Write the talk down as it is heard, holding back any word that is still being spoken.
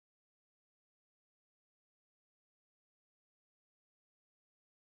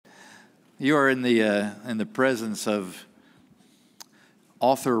You are in the presence of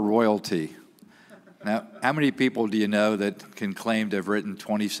author royalty. Now, how many people do you know that can claim to have written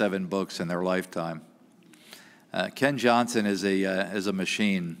 27 books in their lifetime? Ken Johnson is a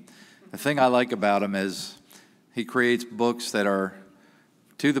machine. The thing I like about him is he creates books that are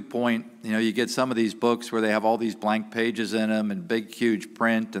to the point. You know, you get some of these books where they have all these blank pages in them and big, huge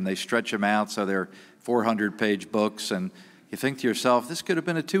print, and they stretch them out so they're 400-page books, and you think to yourself, this could have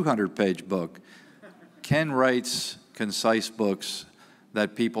been a 200-page book. Ken writes concise books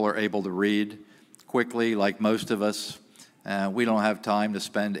that people are able to read quickly, like most of us. We don't have time to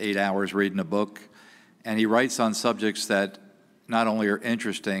spend 8 hours reading a book. And he writes on subjects that not only are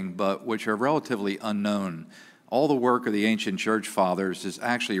interesting, but which are relatively unknown. All the work of the ancient church fathers is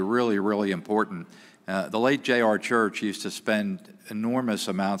actually really, really important. The late J.R. Church used to spend enormous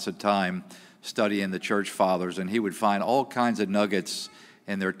amounts of time studying the church fathers, and he would find all kinds of nuggets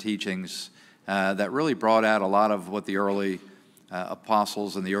in their teachings that really brought out a lot of what the early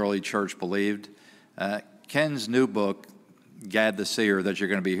apostles and the early church believed. Ken's new book, Gad the Seer, that you're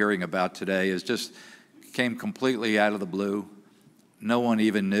going to be hearing about today, is just came completely out of the blue. No one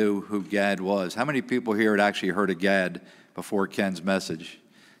even knew who Gad was. How many people here had actually heard of Gad before Ken's message?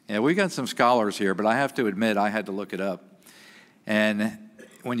 Yeah, we got some scholars here, but I have to admit I had to look it up. And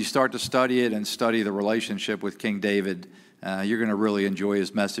when you start to study it and study the relationship with King David, you're going to really enjoy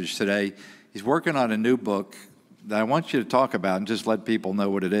his message today. He's working on a new book that I want you to talk about and just let people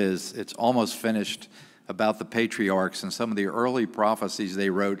know what it is. It's almost finished, about the patriarchs and some of the early prophecies they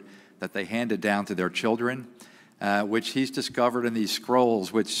wrote that they handed down to their children, which he's discovered in these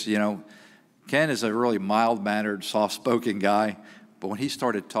scrolls, which, you know, Ken is a really mild-mannered, soft-spoken guy, but when he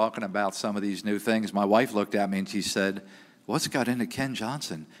started talking about some of these new things, my wife looked at me and she said, "What's got into Ken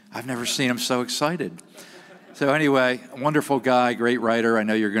Johnson? I've never seen him so excited." So anyway, wonderful guy, great writer. I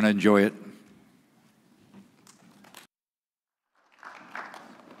know you're going to enjoy it.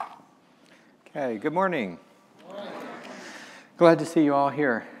 Okay, good morning. Good morning. Glad to see you all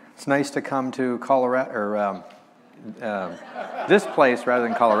here. It's nice to come to Colorado, or this place rather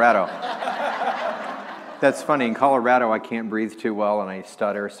than Colorado. That's funny. In Colorado, I can't breathe too well and I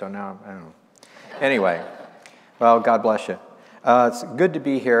stutter, so now I don't know. Anyway. Well, God bless you. It's good to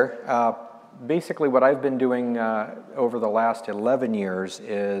be here. Basically, what I've been doing over the last 11 years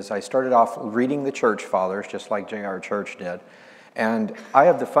is I started off reading the church fathers, just like J.R. Church did. And I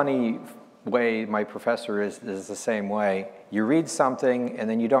have the funny way, my professor is the same way. You read something, and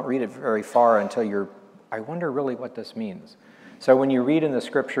then you don't read it very far until I wonder really what this means. So when you read in the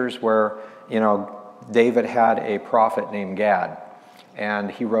scriptures where, you know, David had a prophet named Gad,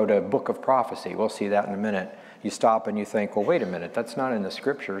 and he wrote a book of prophecy. We'll see that in a minute. You stop and you think, well, wait a minute, that's not in the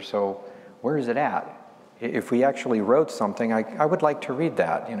scripture, so where is it at? If we actually wrote something, I would like to read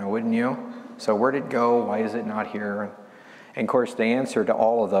that, you know, wouldn't you? So where did it go? Why is it not here? And of course, the answer to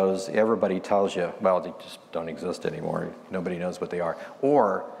all of those, everybody tells you, well, they just don't exist anymore. Nobody knows what they are.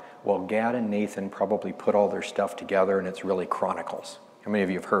 Or, well, Gad and Nathan probably put all their stuff together and it's really Chronicles. How many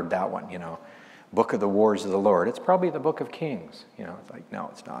of you have heard that one, you know? Book of the Wars of the Lord. It's probably the Book of Kings. You know, it's like, no,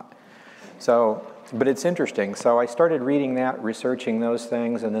 it's not. So, but it's interesting. So I started reading that, researching those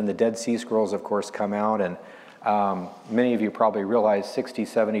things, and then the Dead Sea Scrolls, of course, come out, and many of you probably realize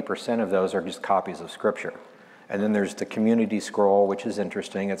 60–70% of those are just copies of Scripture. And then there's the community scroll, which is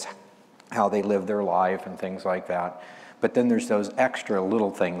interesting. It's how they live their life and things like that. But then there's those extra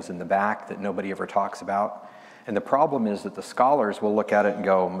little things in the back that nobody ever talks about. And the problem is that the scholars will look at it and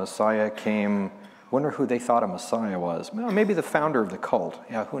go, Messiah came... Wonder who they thought a Messiah was. Well, maybe the founder of the cult.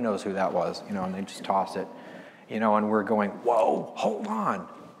 Yeah, who knows who that was, you know, and they just toss it, you know, and we're going, whoa, hold on.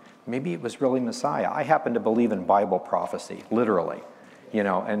 Maybe it was really Messiah. I happen to believe in Bible prophecy, literally, you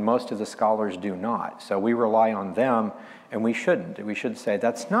know, and most of the scholars do not. So we rely on them, and we shouldn't. We should say,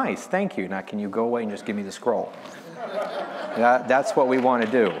 that's nice, thank you. Now, can you go away and just give me the scroll? That's what we want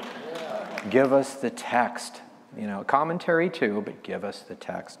to do. Give us the text, you know, commentary too, but give us the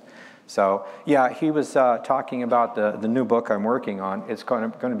text. So, yeah, he was talking about the new book I'm working on. It's going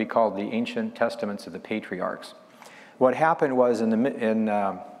to be called The Ancient Testaments of the Patriarchs. What happened was I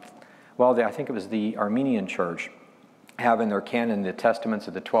think it was the Armenian Church have in their canon the Testaments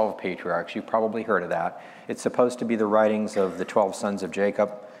of the 12 Patriarchs. You've probably heard of that. It's supposed to be the writings of the 12 sons of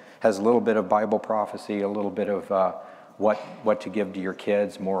Jacob. Has a little bit of Bible prophecy, a little bit of what to give to your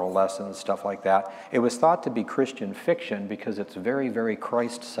kids, moral lessons, stuff like that. It was thought to be Christian fiction because it's very, very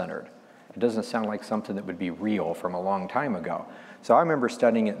Christ-centered. It doesn't sound like something that would be real from a long time ago. So I remember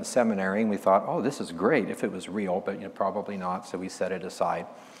studying it in seminary, and we thought, oh, this is great if it was real, but you know, probably not, so we set it aside.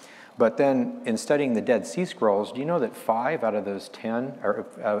 But then in studying the Dead Sea Scrolls, do you know that 5 out of those 10, or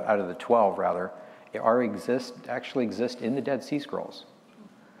out of the 12 rather, actually exist in the Dead Sea Scrolls?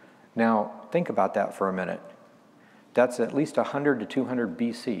 Now, think about that for a minute. That's at least 100 to 200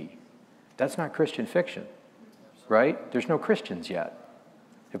 BC. That's not Christian fiction, right? There's no Christians yet.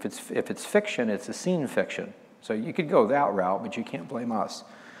 If it's fiction, it's a scene fiction. So you could go that route, but you can't blame us.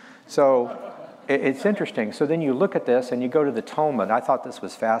 So it's interesting. So then you look at this and you go to the Talmud. I thought this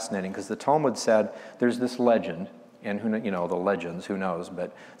was fascinating because the Talmud said there's this legend, and the legends, who knows?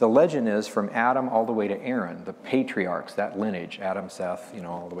 But the legend is from Adam all the way to Aaron, the patriarchs, that lineage, Adam, Seth,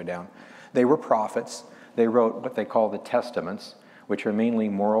 all the way down. They were prophets. They wrote what they call the Testaments, which are mainly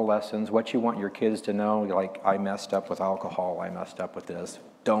moral lessons, what you want your kids to know, like, I messed up with alcohol, I messed up with this.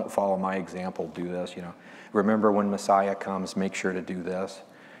 Don't follow my example, do this, Remember when Messiah comes, make sure to do this.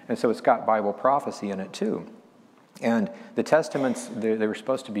 And so it's got Bible prophecy in it too. And the Testaments, they were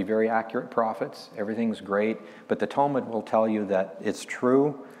supposed to be very accurate prophets. Everything's great. But the Talmud will tell you that it's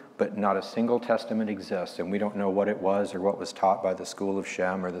true, but not a single testament exists. And we don't know what it was or what was taught by the school of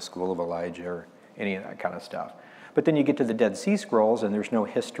Shem or the school of Elijah or any of that kind of stuff. But then you get to the Dead Sea Scrolls and there's no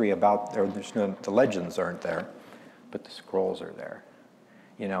history about, the legends aren't there, but the scrolls are there.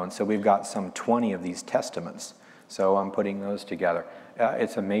 And so we've got some 20 of these testaments. So I'm putting those together.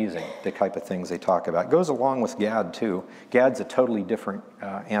 It's amazing, the type of things they talk about. It goes along with Gad, too. Gad's a totally different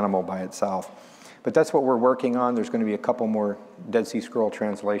animal by itself. But that's what we're working on. There's going to be a couple more Dead Sea Scroll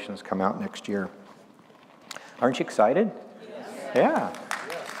translations come out next year. Aren't you excited? Yes. Yeah.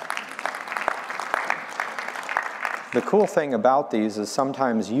 The cool thing about these is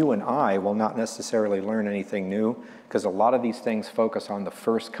sometimes you and I will not necessarily learn anything new because a lot of these things focus on the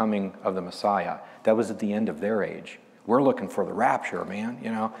first coming of the Messiah. That was at the end of their age. We're looking for the rapture,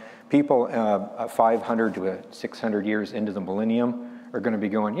 man. People 500 to 600 years into the millennium are going to be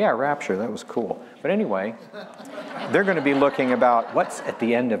going, yeah, rapture, that was cool. But anyway, they're going to be looking about what's at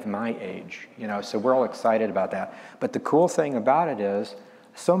the end of my age. So we're all excited about that. But the cool thing about it is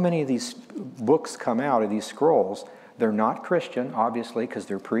so many of these books come out of these scrolls. They're not Christian, obviously, because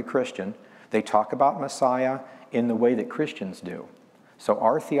they're pre-Christian. They talk about Messiah in the way that Christians do. So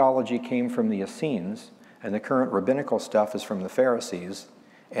our theology came from the Essenes, and the current rabbinical stuff is from the Pharisees,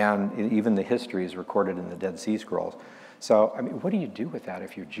 and even the history is recorded in the Dead Sea Scrolls. So, what do you do with that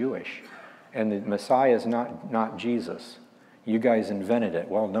if you're Jewish? And the Messiah is not Jesus. You guys invented it.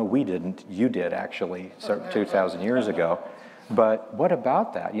 Well, no, we didn't. You did, actually, 2,000 years ago. But what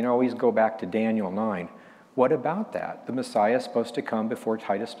about that? Always go back to Daniel 9. What about that? The Messiah is supposed to come before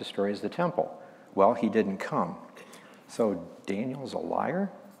Titus destroys the temple. Well, he didn't come. So Daniel's a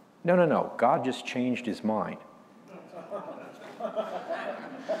liar? No. God just changed his mind.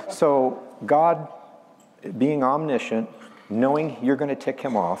 So God, being omniscient, knowing you're going to tick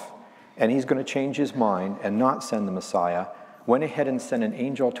him off, and he's going to change his mind and not send the Messiah, went ahead and sent an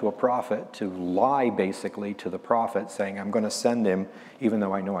angel to a prophet to lie basically to the prophet, saying, I'm going to send him even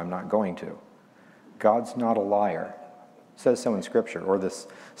though I know I'm not going to. God's not a liar. It says so in Scripture, or the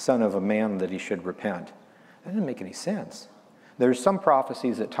son of a man that he should repent. That doesn't make any sense. There's some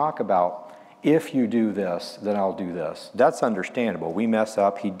prophecies that talk about, if you do this, then I'll do this. That's understandable. We mess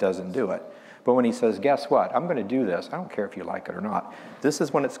up, he doesn't do it. But when he says, guess what? I'm going to do this. I don't care if you like it or not. This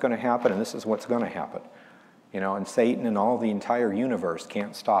is when it's going to happen, and this is what's going to happen. And Satan and all the entire universe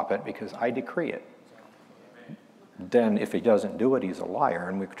can't stop it because I decree it. Then if he doesn't do it, he's a liar,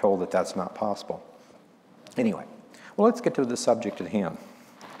 and we're told that that's not possible. Anyway, well, let's get to the subject at hand.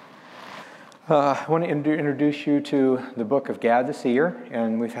 I want to introduce you to the book of Gad the Seer,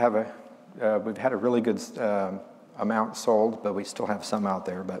 and we've had a really good amount sold, but we still have some out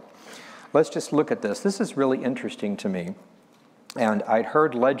there. But let's just look at this. This is really interesting to me, and I'd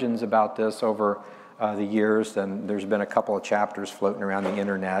heard legends about this over the years, and there's been a couple of chapters floating around the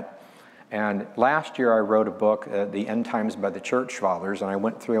internet. And last year I wrote a book, The End Times by the Church Fathers, and I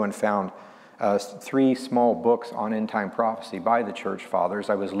went through and found 3 small books on end-time prophecy by the Church Fathers.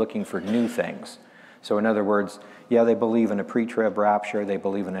 I was looking for new things. So in other words, yeah, they believe in a pre-trib rapture, they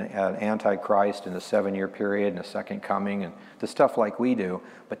believe in an antichrist in a 7-year period and a second coming and the stuff like we do,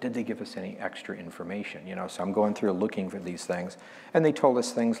 but did they give us any extra information? So I'm going through looking for these things. And they told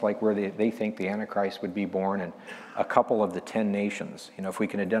us things like where they think the Antichrist would be born in a couple of the 10 nations. If we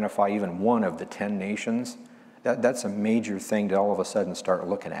can identify even one of the 10 nations, that's a major thing to all of a sudden start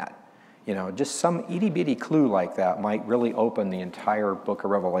looking at. Just some itty-bitty clue like that might really open the entire book of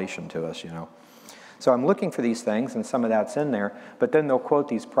Revelation to us, So I'm looking for these things, and some of that's in there, but then they'll quote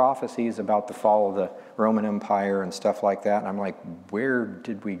these prophecies about the fall of the Roman Empire and stuff like that, and I'm like, where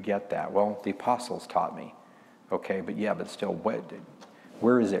did we get that? Well, the apostles taught me. Okay, but still,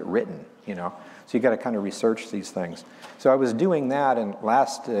 where is it written, you know? So you got to kind of research these things. So I was doing that, and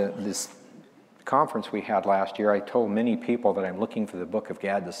this conference we had last year, I told many people that I'm looking for the book of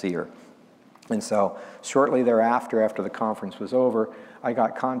Gad the Seer. And so shortly thereafter, after the conference was over, I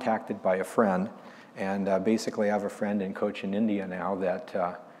got contacted by a friend, and basically I have a friend and coach in India now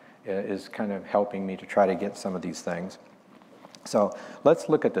that is kind of helping me to try to get some of these things. So let's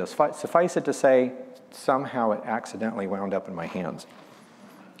look at this. Suffice it to say, somehow it accidentally wound up in my hands.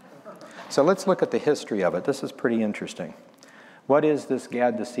 So let's look at the history of it. This is pretty interesting. What is this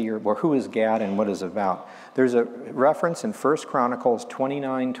Gad the Seer, or who is Gad and what is it about? There's a reference in 1 Chronicles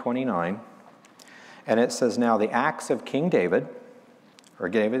 29:29, and it says, now the acts of King David, or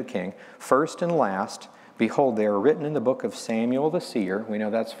David the king, first and last, behold, they are written in the book of Samuel the seer. We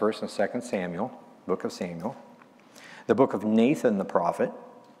know that's 1st and 2nd Samuel, book of Samuel. The book of Nathan the prophet,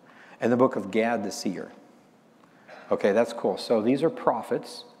 and the book of Gad the seer. Okay, that's cool. So these are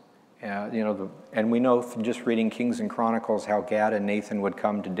prophets. You know, and we know from just reading Kings and Chronicles how Gad and Nathan would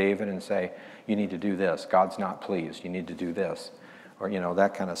come to David and say, you need to do this. God's not pleased. You need to do this. Or, you know,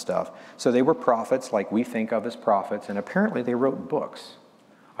 that kind of stuff. So they were prophets like we think of as prophets, and apparently they wrote books.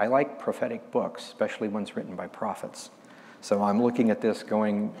 I like prophetic books, especially ones written by prophets. So I'm looking at this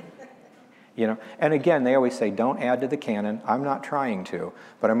going, you know, and again, they always say, don't add to the canon. I'm not trying to,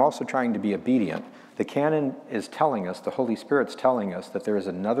 but I'm also trying to be obedient. The canon is telling us, the Holy Spirit's telling us that there is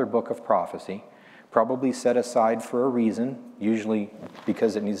another book of prophecy, probably set aside for a reason, usually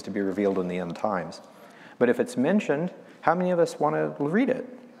because it needs to be revealed in the end times. But if it's mentioned, how many of us want to read it?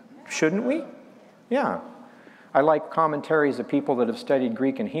 Shouldn't we? Yeah. I like commentaries of people that have studied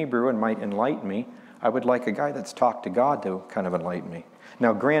Greek and Hebrew and might enlighten me. I would like a guy that's talked to God to kind of enlighten me.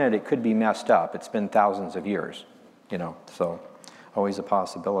 Now, granted, it could be messed up. It's been thousands of years, you know, so always a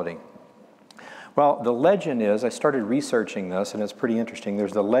possibility. Well, the legend is, I started researching this, and it's pretty interesting.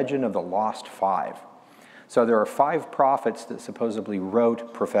 There's the legend of the lost five. So there are 5 prophets that supposedly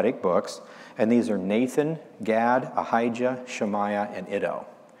wrote prophetic books, and these are Nathan, Gad, Ahijah, Shemaiah, and Iddo.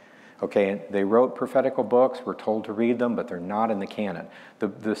 Okay, they wrote prophetical books. We're told to read them, but they're not in the canon.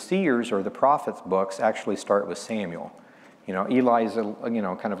 The seers, or the prophets' books, actually start with Samuel. You know, Eli's, you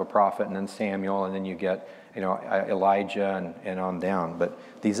know, kind of a prophet, and then Samuel, and then you get, you know, Elijah and on down. But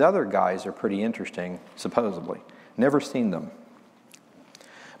these other guys are pretty interesting, supposedly. Never seen them.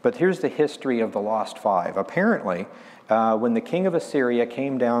 But here's the history of the lost 5. Apparently, when the king of Assyria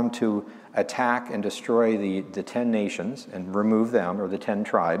came down to attack and destroy the 10 nations and remove them, or the 10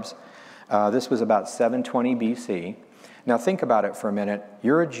 tribes, this was about 720 BC. Now think about it for a minute.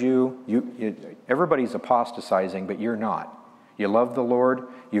 You're a Jew. Everybody's apostatizing, but you're not. You love the Lord.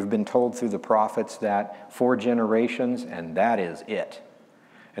 You've been told through the prophets that 4 generations, and that is it.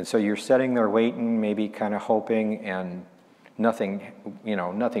 And so you're sitting there waiting, maybe kind of hoping, and nothing, you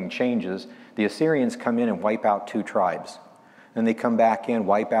know, nothing changes. The Assyrians come in and wipe out 2 tribes. Then they come back in,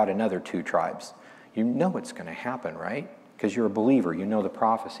 wipe out another 2 tribes. You know it's going to happen, right? Because you're a believer. You know the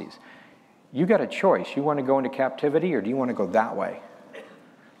prophecies. You got a choice. You want to go into captivity, or do you want to go that way?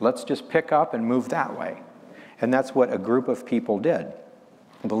 Let's just pick up and move that way. And that's what a group of people did,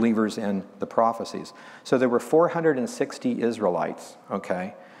 believers in the prophecies. So there were 460 Israelites,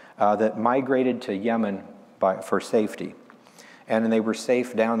 okay, that migrated to Yemen for safety. And they were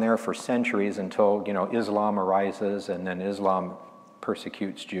safe down there for centuries until, you know, Islam arises, and then Islam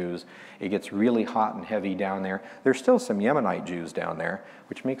persecutes Jews. It gets really hot and heavy down there. There's still some Yemenite Jews down there,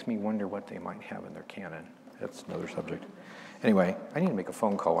 which makes me wonder what they might have in their canon. That's another subject. Anyway, I need to make a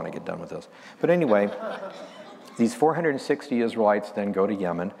phone call when I get done with this. But anyway, these 460 Israelites then go to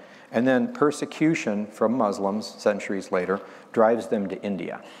Yemen, and then persecution from Muslims centuries later drives them to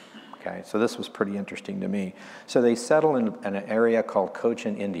India. Okay, so this was pretty interesting to me. So they settle in an area called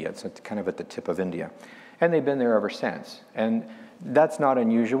Cochin, India. It's kind of at the tip of India. And they've been there ever since. And that's not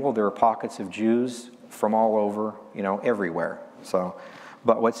unusual. There are pockets of Jews from all over, you know, everywhere. So,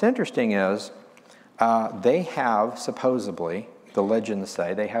 but what's interesting is they have, supposedly, the legends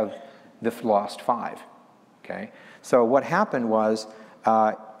say, they have the lost 5. Okay, so what happened was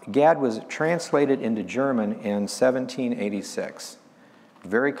Gad was translated into German in 1786.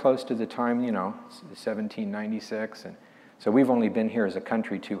 Very close to the time, you know, 1796. And so we've only been here as a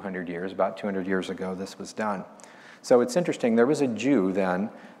country 200 years. About 200 years ago, this was done. So it's interesting. There was a Jew then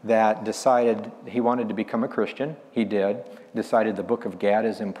that decided he wanted to become a Christian. He did. Decided the book of Gad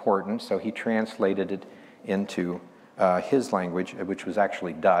is important, so he translated it into his language, which was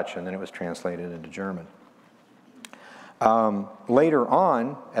actually Dutch, and then it was translated into German. Later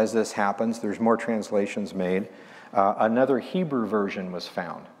on, as this happens, there's more translations made. Another Hebrew version was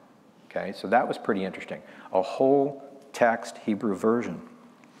found. Okay, so that was pretty interesting. A whole text Hebrew version.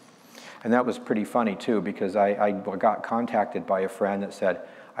 And that was pretty funny too, because I got contacted by a friend that said,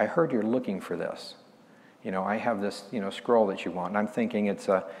 I heard you're looking for this. I have this, scroll that you want. And I'm thinking it's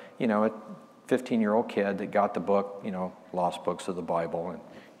a 15-year-old kid that got the book, Lost Books of the Bible, and,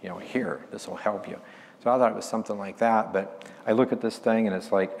 here, this will help you. So I thought it was something like that, but I look at this thing and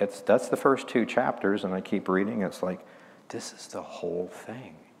it's like, that's the first 2 chapters, and I keep reading, it's like, this is the whole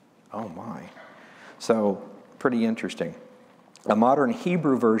thing. Oh my. So, pretty interesting. A modern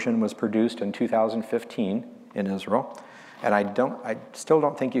Hebrew version was produced in 2015 in Israel, and I still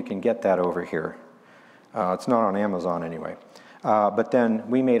don't think you can get that over here. It's not on Amazon anyway. But then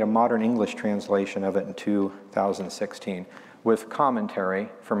we made a modern English translation of it in 2016 with commentary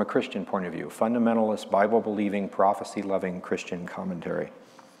from a Christian point of view. Fundamentalist, Bible-believing, prophecy-loving Christian commentary.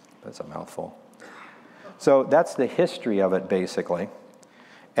 That's a mouthful. So that's the history of it, basically.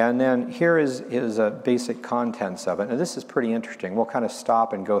 And then here is basic contents of it. And this is pretty interesting. We'll kind of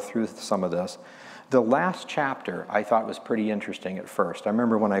stop and go through some of this. The last chapter I thought was pretty interesting at first. I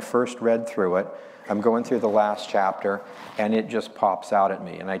remember when I first read through it, I'm going through the last chapter, and it just pops out at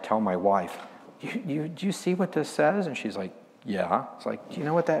me. And I tell my wife, do you see what this says? And she's like, yeah. It's like, do you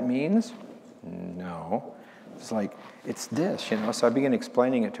know what that means? No. It's like, it's this, So I begin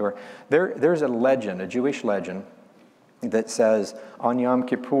explaining it to her. There's a legend, a Jewish legend, that says on Yom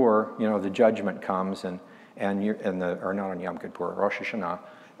Kippur, the judgment comes, or not on Yom Kippur, Rosh Hashanah,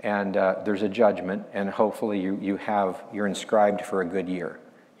 and there's a judgment, and hopefully you're inscribed for a good year.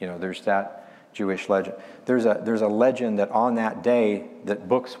 There's that Jewish legend. There's a legend that on that day that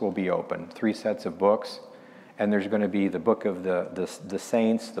books will be opened, 3 sets of books, and there's going to be the book of the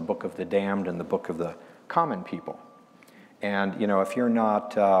saints, the book of the damned, and the book of the common people. And if you're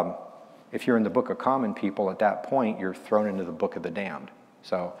not if you're in the book of common people, at that point you're thrown into the book of the damned.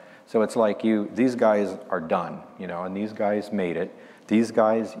 So it's like these guys are done, and these guys made it. These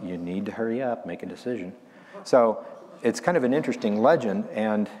guys, you need to hurry up, make a decision. So it's kind of an interesting legend,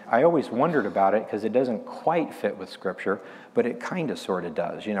 and I always wondered about it because it doesn't quite fit with Scripture, but it kind of sort of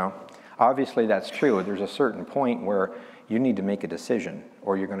does, Obviously that's true. There's a certain point where you need to make a decision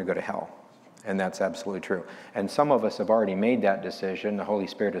or you're going to go to hell. And that's absolutely true. And some of us have already made that decision. The Holy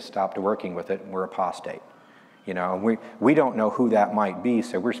Spirit has stopped working with it, and we're apostate. And we don't know who that might be,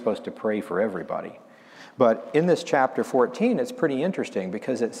 so we're supposed to pray for everybody. But in this chapter 14, it's pretty interesting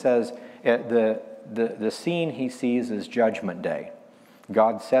because it says the scene he sees is Judgment Day.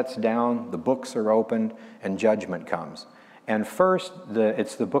 God sets down, the books are opened, and judgment comes. And first,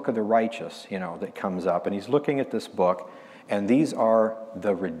 it's the book of the righteous, that comes up. And he's looking at this book, and these are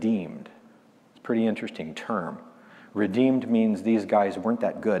the redeemed. Pretty interesting term. Redeemed means these guys weren't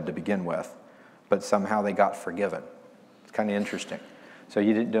that good to begin with, but somehow they got forgiven. It's kind of interesting. So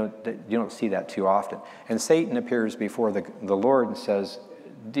you don't see that too often. And Satan appears before the Lord and says,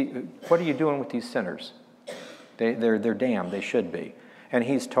 what are you doing with these sinners? They're damned. They should be. And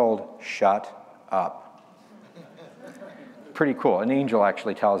he's told, shut up. Pretty cool. An angel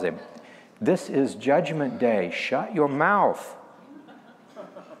actually tells him, this is judgment day. Shut your mouth.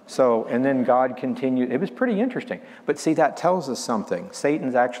 So, and then God continued. It was pretty interesting. But see, that tells us something.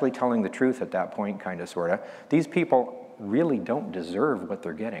 Satan's actually telling the truth at that point, kind of, sort of. These people really don't deserve what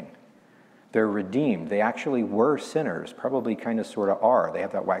they're getting. They're redeemed. They actually were sinners, probably kind of, sort of are. They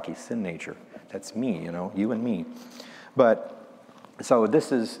have that wacky sin nature. That's me, you and me. But, so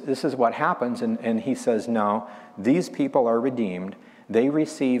this is what happens, and he says, no, these people are redeemed. They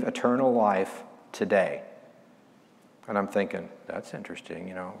receive eternal life today. And I'm thinking, that's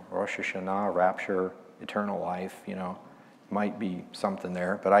interesting, Rosh Hashanah, Rapture, eternal life, might be something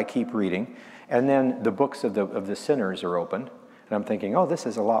there. But I keep reading. And then the books of the sinners are opened. And I'm thinking, oh, this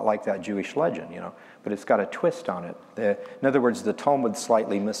is a lot like that Jewish legend, But it's got a twist on it. In other words, the Talmud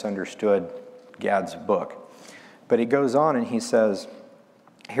slightly misunderstood Gad's book. But he goes on and he says,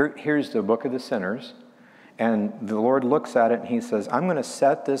 here's the book of the sinners. And the Lord looks at it and he says, I'm going to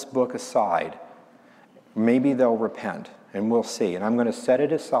set this book aside. Maybe they'll repent, and we'll see. And I'm going to set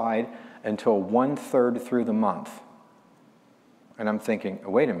it aside until 1/3 through the month. And I'm thinking,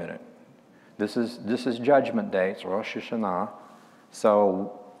 wait a minute. This is Judgment Day. It's Rosh Hashanah.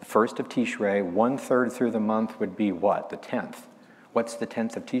 So 1st of Tishrei, 1/3 through the month would be what? The 10th. What's the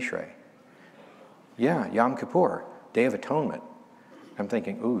 10th of Tishrei? Yeah, Yom Kippur, Day of Atonement. I'm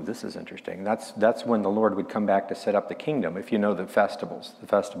thinking, ooh, this is interesting. That's when the Lord would come back to set up the kingdom, if you know the festivals, the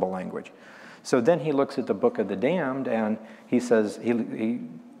festival language. So then he looks at the book of the damned, and he says, he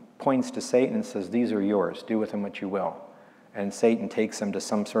points to Satan and says, these are yours. Do with them what you will. And Satan takes them to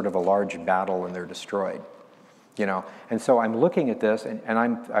some sort of a large battle, and they're destroyed. And so I'm looking at this,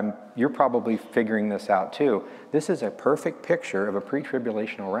 and you're probably figuring this out too. This is a perfect picture of a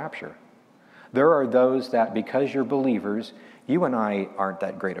pre-tribulational rapture. There are those that, because you're believers, you and I aren't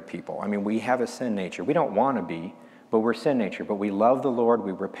that great of people. I mean, we have a sin nature. We don't want to be, but we're sin nature. But we love the Lord,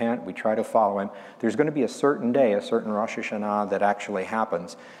 we repent, we try to follow Him. There's going to be a certain day, a certain Rosh Hashanah that actually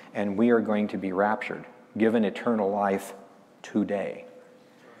happens, and we are going to be raptured, given eternal life today.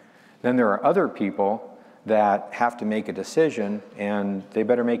 Then there are other people that have to make a decision, and they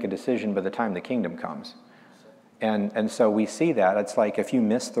better make a decision by the time the kingdom comes. And so we see that. It's like if you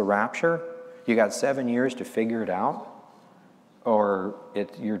miss the rapture, you got 7 years to figure it out, or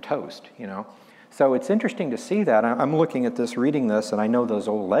you're toast, you know. So it's interesting to see that. I'm looking at this, reading this, and I know those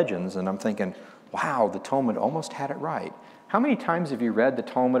old legends, and I'm thinking, wow, the Talmud almost had it right. How many times have you read the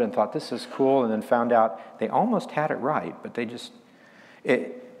Talmud and thought this is cool, and then found out they almost had it right, but they just...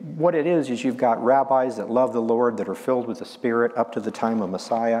 What it is you've got rabbis that love the Lord, that are filled with the Spirit up to the time of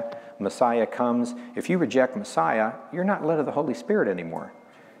Messiah. Messiah comes. If you reject Messiah, you're not led of the Holy Spirit anymore.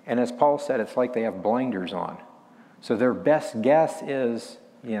 And as Paul said, it's like they have blinders on. So their best guess is,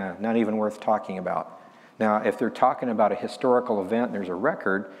 not even worth talking about. Now, if they're talking about a historical event, there's a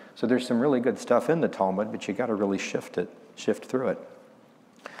record, so there's some really good stuff in the Talmud, but you got to really shift through it.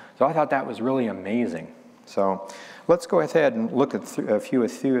 So I thought that was really amazing. So let's go ahead and look at on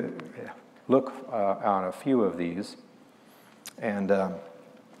a few of these, and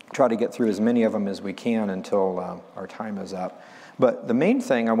try to get through as many of them as we can until our time is up. But the main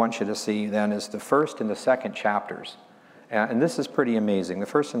thing I want you to see then is the first and the second chapters. And this is pretty amazing. The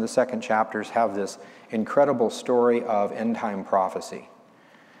first and the second chapters have this incredible story of end-time prophecy.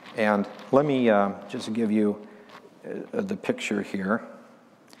 And let me just give you the picture here.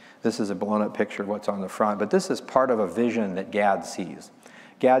 This is a blown-up picture of what's on the front, but this is part of a vision that Gad sees.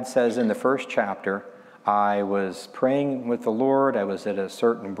 Gad says in the first chapter, I was praying with the Lord, I was at a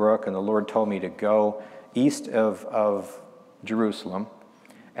certain brook, and the Lord told me to go east of Jerusalem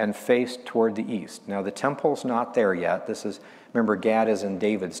and face toward the east. Now, the temple's not there yet. Remember, Gad is in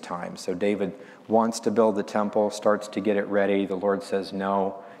David's time, so David wants to build the temple, starts to get it ready. The Lord says,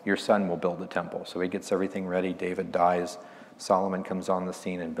 no, your son will build the temple. So he gets everything ready, David dies. Solomon comes on the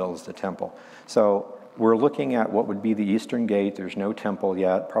scene and builds the temple. So we're looking at what would be the eastern gate. There's no temple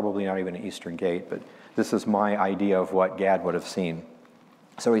yet, probably not even an eastern gate, but this is my idea of what Gad would have seen.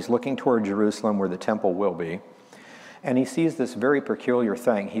 So he's looking toward Jerusalem where the temple will be, and he sees this very peculiar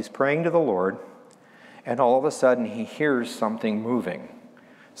thing. He's praying to the Lord, and all of a sudden he hears something moving.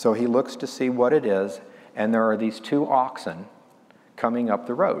 So he looks to see what it is, and there are these two oxen coming up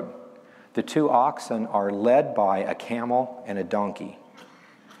the road. The two oxen are led by a camel and a donkey.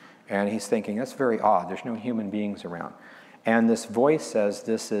 And he's thinking, that's very odd. There's no human beings around. And this voice says,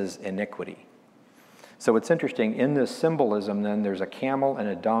 this is iniquity. So it's interesting. In this symbolism, then, there's a camel and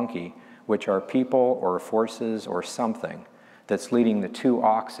a donkey, which are people or forces or something that's leading the two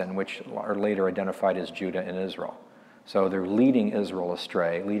oxen, which are later identified as Judah and Israel. So they're leading Israel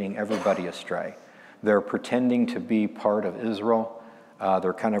astray, leading everybody astray. They're pretending to be part of Israel.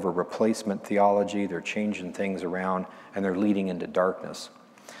 They're kind of a replacement theology. They're changing things around, and they're leading into darkness.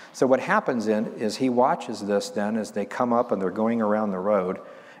 So what happens is he watches this then as they come up and they're going around the road,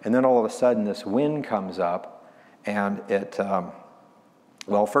 and then all of a sudden this wind comes up, and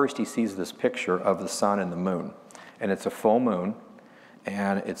first he sees this picture of the sun and the moon, and it's a full moon,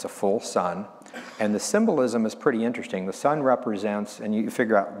 and it's a full sun, and the symbolism is pretty interesting. The sun represents, and you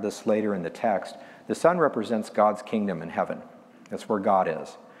figure out this later in the text, the sun represents God's kingdom in heaven. That's where God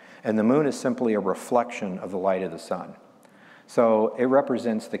is. And the moon is simply a reflection of the light of the sun. So it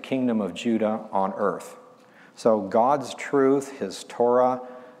represents the kingdom of Judah on earth. So God's truth, His Torah,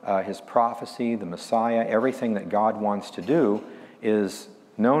 His prophecy, the Messiah, everything that God wants to do is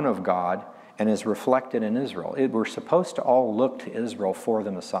known of God and is reflected in Israel. We're supposed to all look to Israel for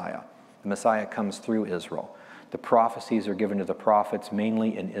the Messiah. The Messiah comes through Israel. The prophecies are given to the prophets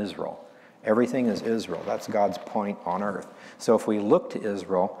mainly in Israel. Everything is Israel. That's God's point on earth. So if we look to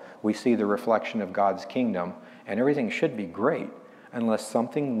Israel, we see the reflection of God's kingdom, and everything should be great unless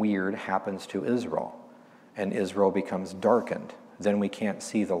something weird happens to Israel, and Israel becomes darkened. Then we can't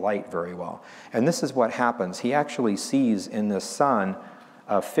see the light very well. And this is what happens. He actually sees in the sun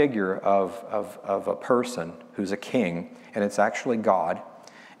a figure of a person who's a king, and it's actually God,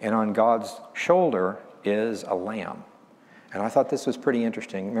 and on God's shoulder is a lamb. And I thought this was pretty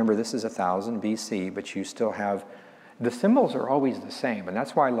interesting. Remember, this is 1000 BC, but you still have, the symbols are always the same. And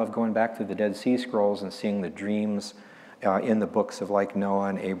that's why I love going back through the Dead Sea Scrolls and seeing the dreams in the books of like Noah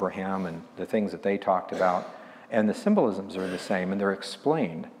and Abraham and the things that they talked about. And the symbolisms are the same, and they're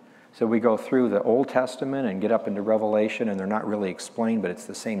explained. So we go through the Old Testament and get up into Revelation, and they're not really explained, but it's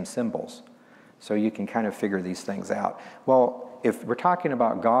the same symbols. So you can kind of figure these things out. Well, if we're talking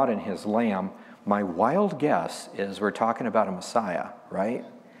about God and his lamb, my wild guess is we're talking about a Messiah, right?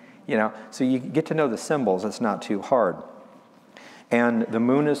 You know, so you get to know the symbols. It's not too hard. And the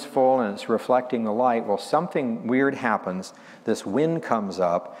moon is full and it's reflecting the light. Well, something weird happens. This wind comes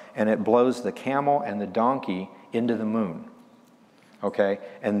up and it blows the camel and the donkey into the moon. Okay?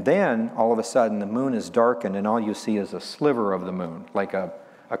 And then, all of a sudden, the moon is darkened and all you see is a sliver of the moon, like a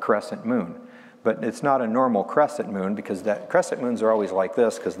crescent moon. But it's not a normal crescent moon, because crescent moons are always like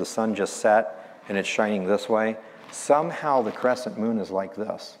this because the sun just set and it's shining this way. Somehow the crescent moon is like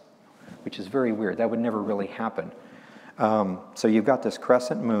this, which is very weird. That would never really happen. So you've got this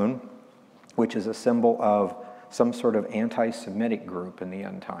crescent moon, which is a symbol of some sort of anti-Semitic group in the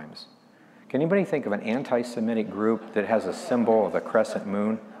end times. Can anybody think of an anti-Semitic group that has a symbol of a crescent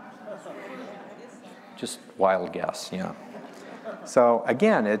moon? Just wild guess, yeah. So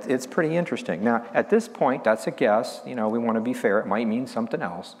again, it's pretty interesting. Now, at this point, that's a guess. You know, we want to be fair. It might mean something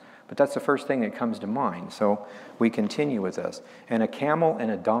else, but that's the first thing that comes to mind. So we continue with this. And a camel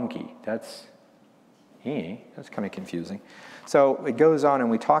and a donkey, that's kind of confusing. So it goes on and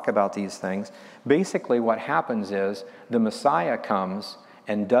we talk about these things. Basically what happens is the Messiah comes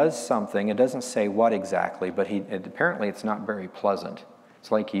and does something. It doesn't say what exactly, but apparently it's not very pleasant.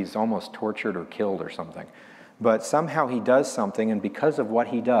 It's like he's almost tortured or killed or something. But somehow he does something, and because of what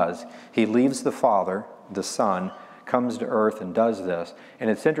he does, he leaves the Father, the Son, comes to earth and does this. And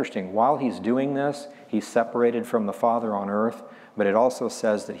it's interesting, while he's doing this, he's separated from the Father on earth, but it also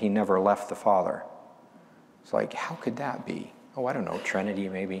says that he never left the Father. It's like, how could that be? Oh, I don't know, Trinity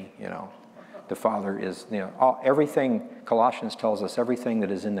maybe, you know. The Father is, you know, everything, Colossians tells us, everything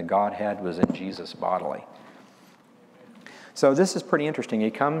that is in the Godhead was in Jesus bodily. So this is pretty interesting.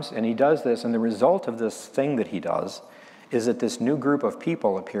 He comes and he does this, and the result of this thing that he does is that this new group of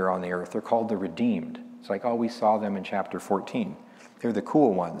people appear on the earth. They're called the redeemed. It's like, oh, we saw them in chapter 14. They're the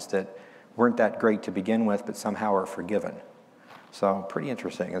cool ones that weren't that great to begin with, but somehow are forgiven. So pretty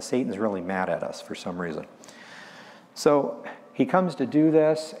interesting. And Satan's really mad at us for some reason. So he comes to do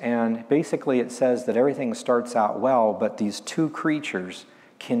this, and basically it says that everything starts out well, but these two creatures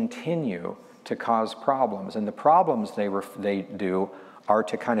continue to cause problems. And the problems they do are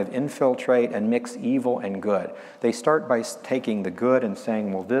to kind of infiltrate and mix evil and good. They start by taking the good and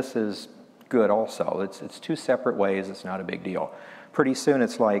saying, well, this is good also. It's two separate ways. It's not a big deal. Pretty soon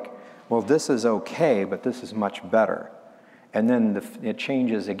it's like, well, this is okay, but this is much better. And then it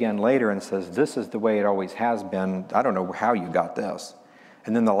changes again later and says, this is the way it always has been. I don't know how you got this.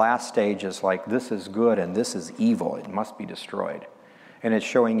 And then the last stage is like, this is good and this is evil. It must be destroyed. And it's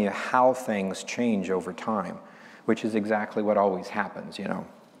showing you how things change over time, which is exactly what always happens, you know.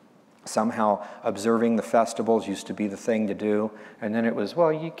 Somehow observing the festivals used to be the thing to do, and then it was,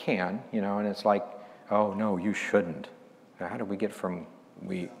 well, you can, you know, and it's like, oh, no, you shouldn't. Now, how do we get from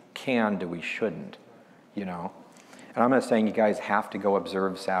we can to we shouldn't, you know? And I'm not saying you guys have to go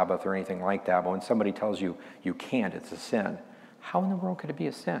observe Sabbath or anything like that, but when somebody tells you you can't, it's a sin. How in the world could it be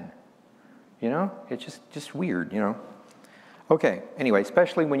a sin? You know, it's just weird, you know. Okay, anyway,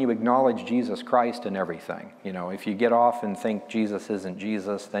 especially when you acknowledge Jesus Christ and everything. You know, if you get off and think Jesus isn't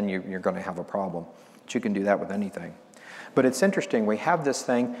Jesus, then you're going to have a problem. But you can do that with anything. But it's interesting, we have this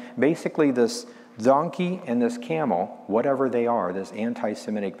thing, basically this donkey and this camel, whatever they are, this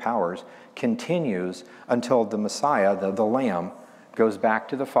anti-Semitic powers, continues until the Messiah, the Lamb, goes back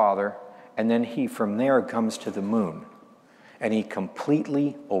to the Father, and then he from there comes to the moon. And he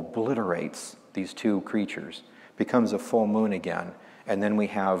completely obliterates these two creatures, becomes a full moon again, and then we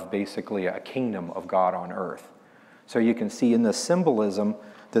have basically a kingdom of God on earth. So you can see in the symbolism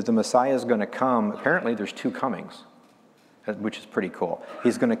that the Messiah is going to come. Apparently there's two comings, which is pretty cool.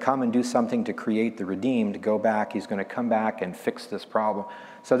 He's going to come and do something to create the redeemed, go back. He's going to come back and fix this problem.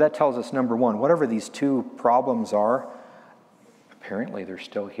 So that tells us, number one, whatever these two problems are, apparently they're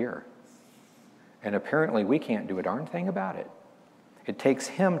still here. And apparently we can't do a darn thing about it. It takes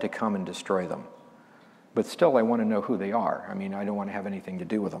him to come and destroy them. But still, I want to know who they are. I mean, I don't want to have anything to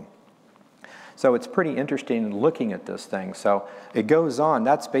do with them. So it's pretty interesting looking at this thing. So it goes on.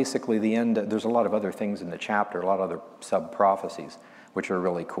 That's basically the end. There's a lot of other things in the chapter, a lot of other sub-prophecies, which are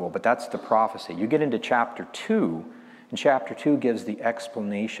really cool. But that's the prophecy. You get into chapter 2, and chapter 2 gives the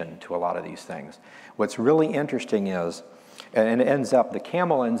explanation to a lot of these things. What's really interesting is, and it ends up, the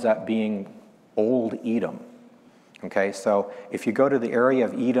camel ends up being old Edom. Okay, so if you go to the area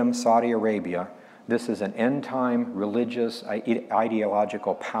of Edom, Saudi Arabia, this is an end-time religious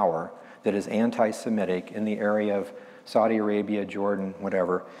ideological power that is anti-Semitic in the area of Saudi Arabia, Jordan,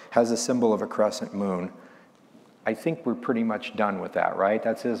 whatever, has a symbol of a crescent moon. I think we're pretty much done with that, right?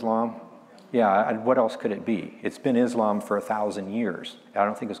 That's Islam? Yeah, and what else could it be? It's been Islam for 1,000 years. I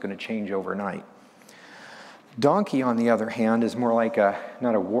don't think it's going to change overnight. Donkey, on the other hand, is more like a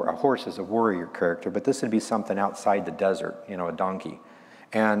horse is a warrior character, but this would be something outside the desert, you know, a donkey.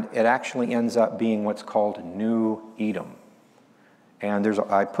 And it actually ends up being what's called New Edom. And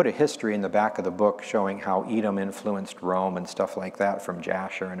I put a history in the back of the book showing how Edom influenced Rome and stuff like that from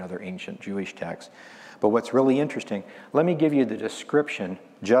Jasher and other ancient Jewish texts. But what's really interesting, let me give you the description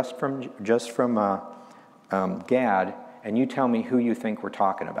just from Gad, and you tell me who you think we're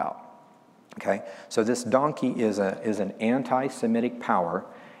talking about. Okay, so this donkey is an anti-Semitic power.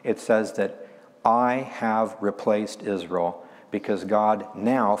 It says that I have replaced Israel because God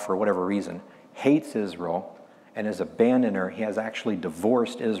now, for whatever reason, hates Israel and has abandoned her. He has actually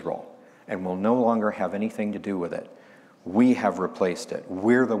divorced Israel and will no longer have anything to do with it. We have replaced it.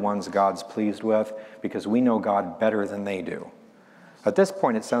 We're the ones God's pleased with because we know God better than they do. At this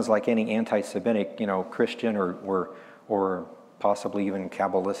point, it sounds like any anti-Semitic, you know, Christian or possibly even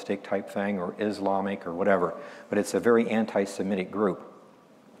Kabbalistic type thing or Islamic or whatever, but it's a very anti-Semitic group.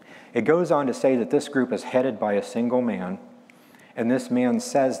 It goes on to say that this group is headed by a single man, and this man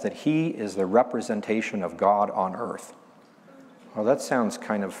says that he is the representation of God on earth. Well, that sounds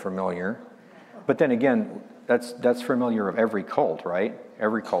kind of familiar, but then again, that's familiar of every cult, right?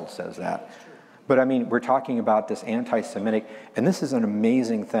 Every cult says that. But I mean, we're talking about this anti-Semitic, and this is an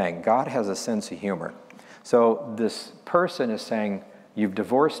amazing thing. God has a sense of humor. So this person is saying, you've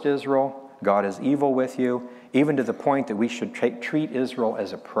divorced Israel, God is evil with you, even to the point that we should treat Israel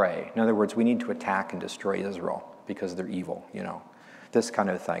as a prey. In other words, we need to attack and destroy Israel because they're evil, you know. This kind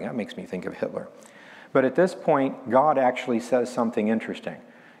of thing. That makes me think of Hitler. But at this point, God actually says something interesting.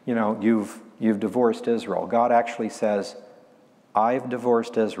 You know, you've divorced Israel. God actually says, I've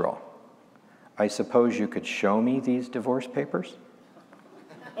divorced Israel. I suppose you could show me these divorce papers?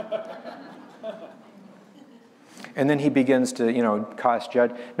 And then he begins to, you know,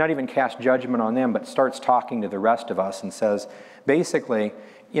 not even cast judgment on them, but starts talking to the rest of us and says, basically,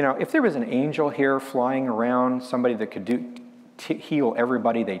 you know, if there was an angel here flying around, somebody that could heal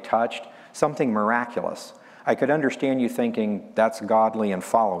everybody they touched, something miraculous, I could understand you thinking that's godly and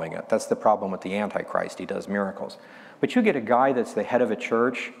following it. That's the problem with the Antichrist. He does miracles. But you get a guy that's the head of a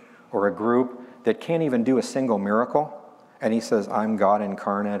church or a group that can't even do a single miracle, and he says, I'm God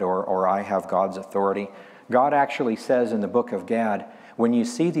incarnate, or I have God's authority. God actually says in the book of Gad, when you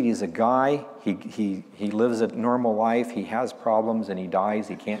see that he's a guy, he lives a normal life, he has problems and he dies,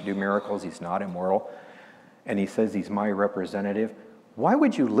 he can't do miracles, he's not immortal, and he says he's my representative, why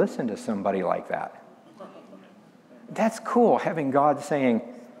would you listen to somebody like that? That's cool, having God saying,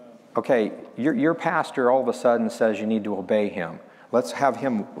 okay, your pastor all of a sudden says you need to obey him. Let's have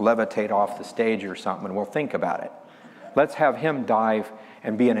him levitate off the stage or something and we'll think about it. Let's have him dive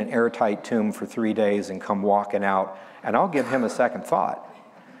and be in an airtight tomb for 3 days and come walking out, and I'll give him a second thought.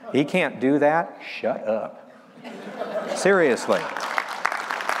 He can't do that? Shut up. Seriously.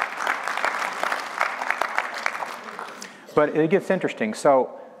 But it gets interesting.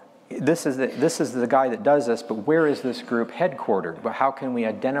 So this is the guy that does this, but where is this group headquartered? But how can we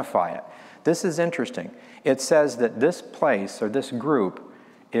identify it? This is interesting. It says that this place or this group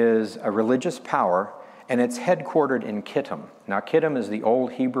is a religious power, and it's headquartered in Kittim. Now, Kittim is the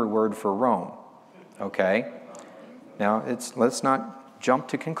old Hebrew word for Rome, okay? Now, let's not jump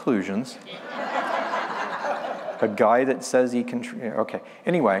to conclusions. A guy that says he can, okay.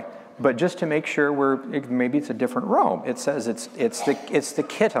 Anyway, but just to make sure maybe it's a different Rome. It says it's the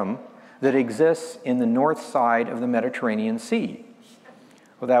Kittim that exists in the north side of the Mediterranean Sea.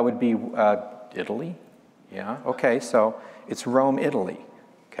 Well, that would be Italy, yeah, okay, so it's Rome, Italy,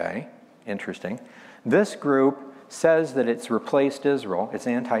 okay, interesting. This group says that it's replaced Israel, it's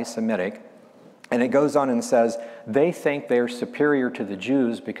anti-Semitic, and it goes on and says they think they're superior to the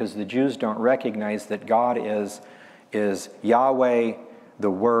Jews because the Jews don't recognize that God is Yahweh,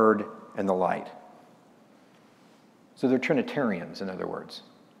 the Word, and the light. So they're Trinitarians, in other words.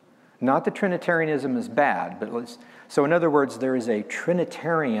 Not that Trinitarianism is bad, but so in other words, there is a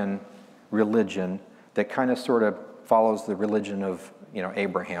Trinitarian religion that kind of sort of follows the religion of, you know,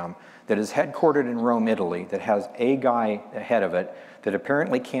 Abraham, that is headquartered in Rome, Italy, that has a guy ahead of it that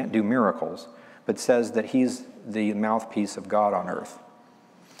apparently can't do miracles, but says that he's the mouthpiece of God on earth.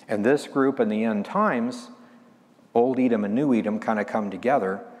 And this group in the end times, Old Edom and New Edom, kind of come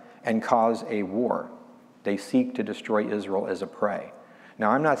together and cause a war. They seek to destroy Israel as a prey.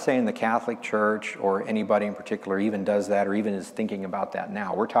 Now, I'm not saying the Catholic Church or anybody in particular even does that or even is thinking about that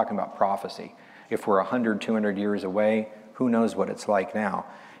now. We're talking about prophecy. If we're 100, 200 years away, who knows what it's like now?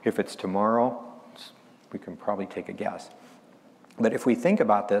 If it's tomorrow, we can probably take a guess. But if we think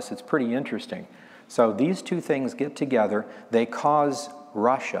about this, it's pretty interesting. So these two things get together. They cause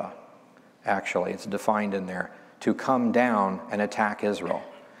Russia, actually, it's defined in there, to come down and attack Israel.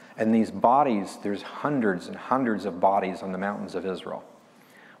 And these bodies, there's hundreds and hundreds of bodies on the mountains of Israel.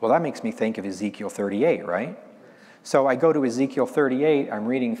 Well, that makes me think of Ezekiel 38, right? So I go to Ezekiel 38, I'm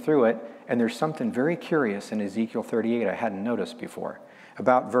reading through it, and there's something very curious in Ezekiel 38 I hadn't noticed before.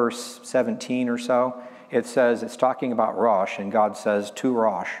 About verse 17 or so, it says, it's talking about Rosh, and God says to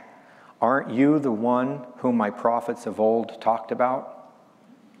Rosh, aren't you the one whom my prophets of old talked about?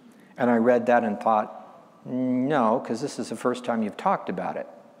 And I read that and thought, no, because this is the first time you've talked about it.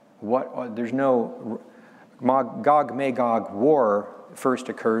 There's no Gog-Magog war first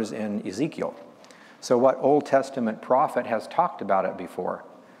occurs in Ezekiel. So what Old Testament prophet has talked about it before?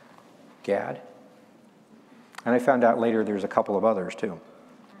 Gad. And I found out later there's a couple of others too.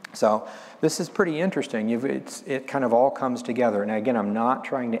 So this is pretty interesting. It kind of all comes together. And again, I'm not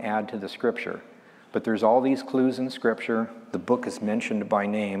trying to add to the Scripture, but there's all these clues in Scripture. The book is mentioned by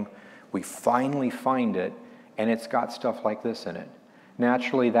name. We finally find it, and it's got stuff like this in it.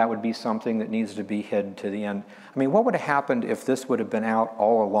 Naturally, that would be something that needs to be hid to the end. I mean, what would have happened if this would have been out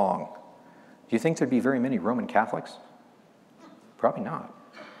all along? Do you think there'd be very many Roman Catholics? Probably not,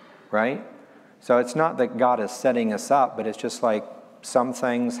 right? So it's not that God is setting us up, but it's just like some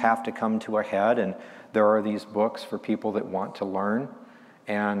things have to come to a head, and there are these books for people that want to learn,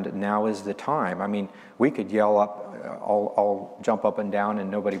 and now is the time. I mean, we could yell up, I'll jump up and down, and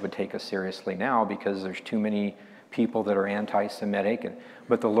nobody would take us seriously now because there's too many people that are anti-Semitic,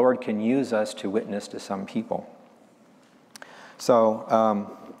 but the Lord can use us to witness to some people. So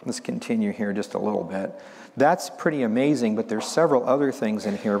let's continue here just a little bit. That's pretty amazing, but there's several other things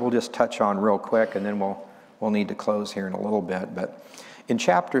in here we'll just touch on real quick, and then we'll need to close here in a little bit. But in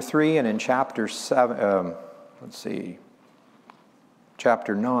chapter 3 and in chapter 7,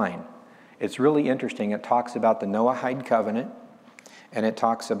 chapter 9, it's really interesting. It talks about the Noahide covenant, and it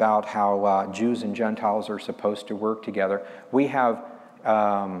talks about how Jews and Gentiles are supposed to work together. We have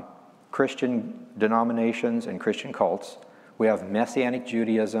Christian denominations and Christian cults. We have Messianic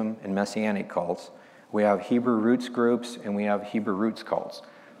Judaism and Messianic cults. We have Hebrew roots groups, and we have Hebrew roots cults.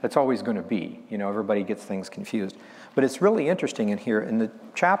 That's always going to be. You know, everybody gets things confused. But it's really interesting in here. In the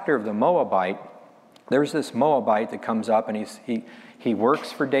chapter of the Moabite, there's this Moabite that comes up, and he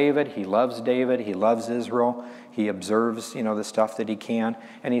works for David. He loves David. He loves Israel. He observes, you know, the stuff that he can.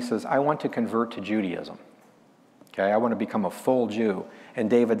 And he says, I want to convert to Judaism. Okay, I want to become a full Jew. And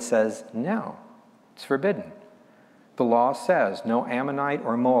David says, no, it's forbidden. The law says no Ammonite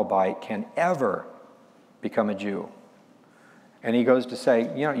or Moabite can ever become a Jew. And he goes to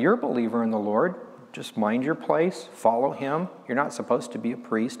say, you know, you're a believer in the Lord. Just mind your place. Follow him. You're not supposed to be a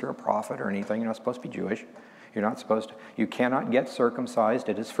priest or a prophet or anything. You're not supposed to be Jewish. You're not supposed to. You cannot get circumcised.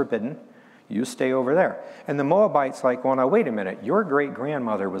 It is forbidden. You stay over there. And the Moabite's like, well, now, wait a minute. Your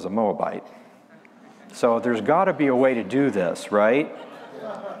great-grandmother was a Moabite. So there's got to be a way to do this, right?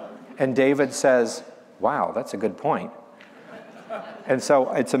 And David says, wow, that's a good point. And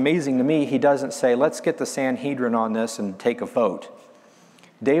so it's amazing to me, he doesn't say, let's get the Sanhedrin on this and take a vote.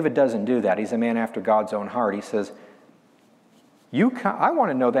 David doesn't do that. He's a man after God's own heart. He says, I want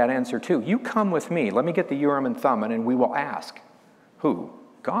to know that answer too. You come with me. Let me get the Urim and Thummim, and we will ask. Who?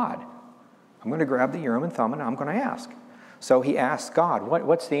 God. I'm going to grab the Urim and Thummim, and I'm going to ask. So he asks God,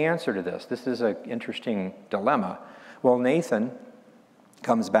 what's the answer to this? This is an interesting dilemma. Well, Nathan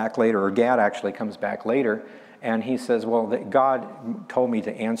comes back later, or Gad actually comes back later, and he says, well, God told me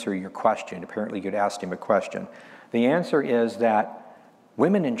to answer your question. Apparently you'd asked him a question. The answer is that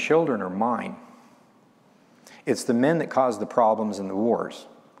women and children are mine. It's the men that cause the problems and the wars.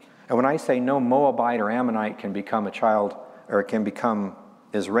 And when I say no Moabite or Ammonite can become a child, or can become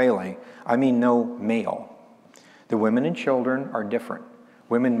Israeli, I mean no male. The women and children are different.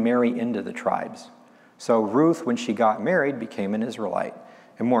 Women marry into the tribes. So Ruth, when she got married, became an Israelite.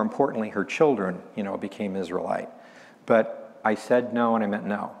 And more importantly, her children, you know, became Israelite. But I said no, and I meant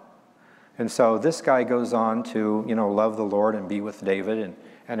no. And so this guy goes on to, you know, love the Lord and be with David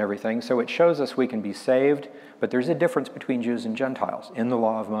and everything. So it shows us we can be saved, but there's a difference between Jews and Gentiles in the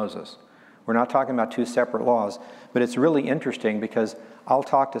law of Moses. We're not talking about two separate laws, but it's really interesting because I'll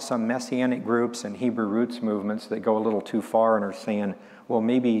talk to some Messianic groups and Hebrew roots movements that go a little too far and are saying, well,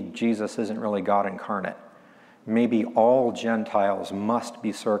 maybe Jesus isn't really God incarnate. Maybe all Gentiles must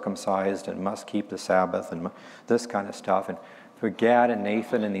be circumcised and must keep the Sabbath and this kind of stuff. And for Gad and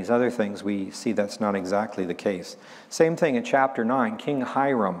Nathan and these other things, we see that's not exactly the case. Same thing in chapter 9. King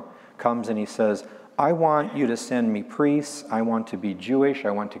Hiram comes and he says, I want you to send me priests. I want to be Jewish. I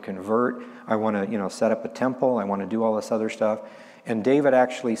want to convert. I want to, you know, set up a temple. I want to do all this other stuff. And David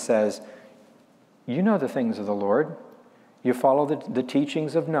actually says, you know the things of the Lord. You follow the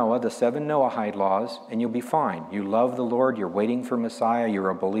teachings of Noah, the 7 Noahide laws, and you'll be fine. You love the Lord. You're waiting for Messiah.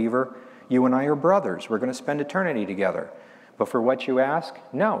 You're a believer. You and I are brothers. We're going to spend eternity together. But for what you ask,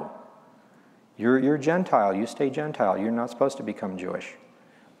 no. You're Gentile. You stay Gentile. You're not supposed to become Jewish.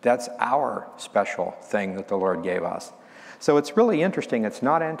 That's our special thing that the Lord gave us. So it's really interesting. It's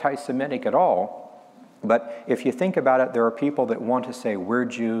not anti-Semitic at all. But if you think about it, there are people that want to say we're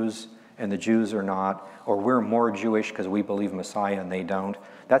Jews and the Jews are not, or we're more Jewish because we believe Messiah and they don't.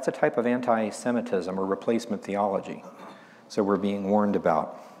 That's a type of anti-Semitism or replacement theology. So we're being warned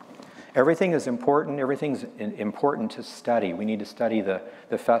about. Everything is important. Everything's important to study. We need to study the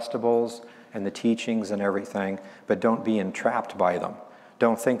festivals and the teachings and everything, but don't be entrapped by them.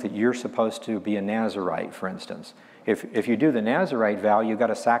 Don't think that you're supposed to be a Nazirite, for instance. If you do the Nazirite vow, you've got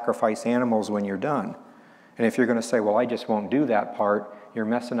to sacrifice animals when you're done. And if you're going to say, well, I just won't do that part, you're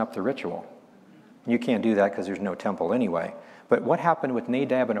messing up the ritual. You can't do that because there's no temple anyway. But what happened with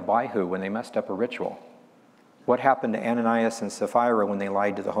Nadab and Abihu when they messed up a ritual? What happened to Ananias and Sapphira when they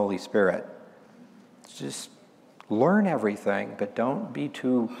lied to the Holy Spirit? Just learn everything, but don't be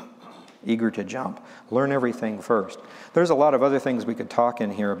too eager to jump. Learn everything first. There's a lot of other things we could talk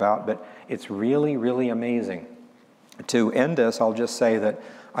in here about, but it's really, really amazing. To end this, I'll just say that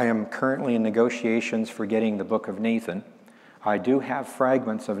I am currently in negotiations for getting the book of Nathan. I do have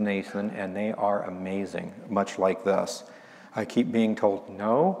fragments of Nathan, and they are amazing, much like this. I keep being told,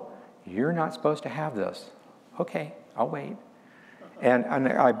 no, you're not supposed to have this. Okay, I'll wait. And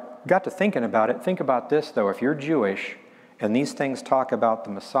I got to thinking about it. Think about this, though. If you're Jewish and these things talk about the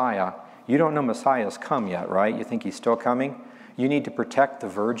Messiah, you don't know Messiah's come yet, right? You think he's still coming? You need to protect the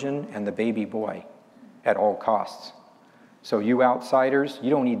virgin and the baby boy at all costs. So you outsiders, you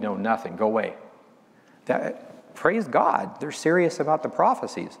don't need to know nothing. Go away. Praise God. They're serious about the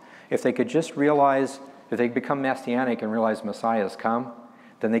prophecies. If they could just realize, if they become messianic and realize Messiah's come,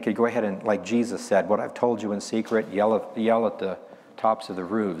 then they could go ahead and, like Jesus said, what I've told you in secret, yell at the tops of the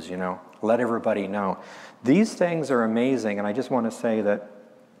roofs, you know. Let everybody know. These things are amazing, and I just want to say that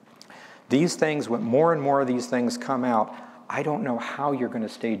these things, when more and more of these things come out, I don't know how you're going to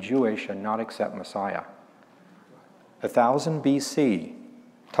stay Jewish and not accept Messiah. 1000 BC,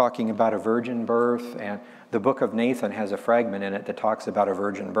 talking about a virgin birth, and the book of Nathan has a fragment in it that talks about a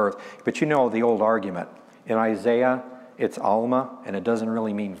virgin birth. But you know the old argument. In Isaiah, it's Alma, and it doesn't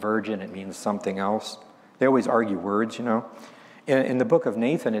really mean virgin, it means something else. They always argue words, you know. In the book of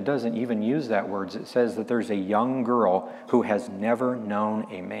Nathan, it doesn't even use that word. It says that there's a young girl who has never known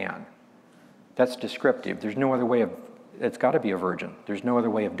a man. That's descriptive. There's no other way of, it's got to be a virgin. There's no other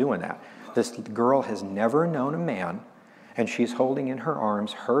way of doing that. This girl has never known a man, and she's holding in her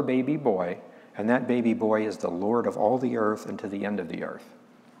arms her baby boy, and that baby boy is the Lord of all the earth and to the end of the earth.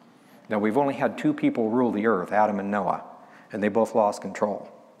 Now, we've only had 2 people rule the earth, Adam and Noah, and they both lost control.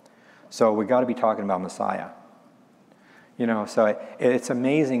 So we got to be talking about Messiah. You know, so it's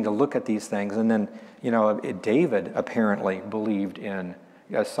amazing to look at these things. And then, you know, David apparently believed in,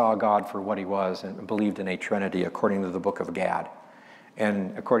 saw God for what he was and believed in a Trinity according to the book of Gad.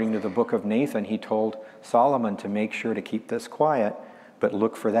 And according to the book of Nathan, he told Solomon to make sure to keep this quiet, but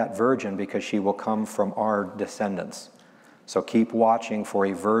look for that virgin because she will come from our descendants. So keep watching for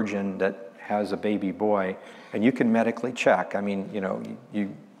a virgin that has a baby boy. And you can medically check. I mean, you know,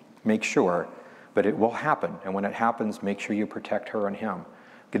 you make sure. But it will happen. And when it happens, make sure you protect her and him.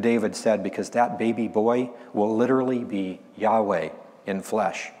 David said, because that baby boy will literally be Yahweh in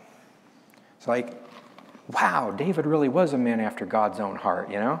flesh. It's like, wow, David really was a man after God's own heart,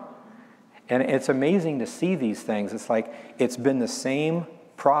 you know? And it's amazing to see these things. It's like it's been the same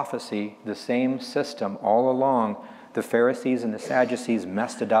prophecy, the same system all along. The Pharisees and the Sadducees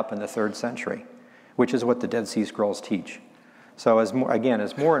messed it up in the 3rd century, which is what the Dead Sea Scrolls teach. So as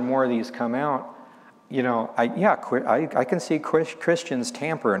more and more of these come out, you know, I can see Christians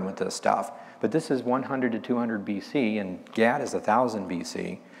tampering with this stuff. But this is 100 to 200 BC, and Gad is 1000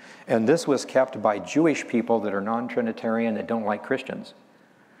 BC. And this was kept by Jewish people that are non-Trinitarian that don't like Christians.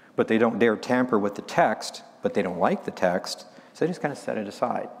 But they don't dare tamper with the text, but they don't like the text, so they just kind of set it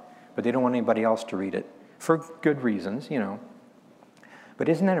aside. But they don't want anybody else to read it, for good reasons, you know. But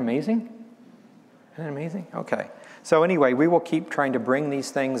isn't that amazing? Isn't that amazing? Okay. So anyway, we will keep trying to bring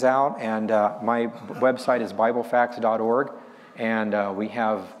these things out, and my website is BibleFacts.org, and we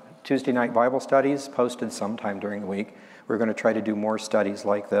have Tuesday night Bible studies posted sometime during the week. We're going to try to do more studies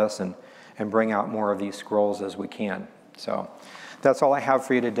like this and bring out more of these scrolls as we can. So that's all I have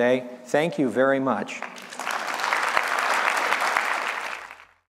for you today. Thank you very much.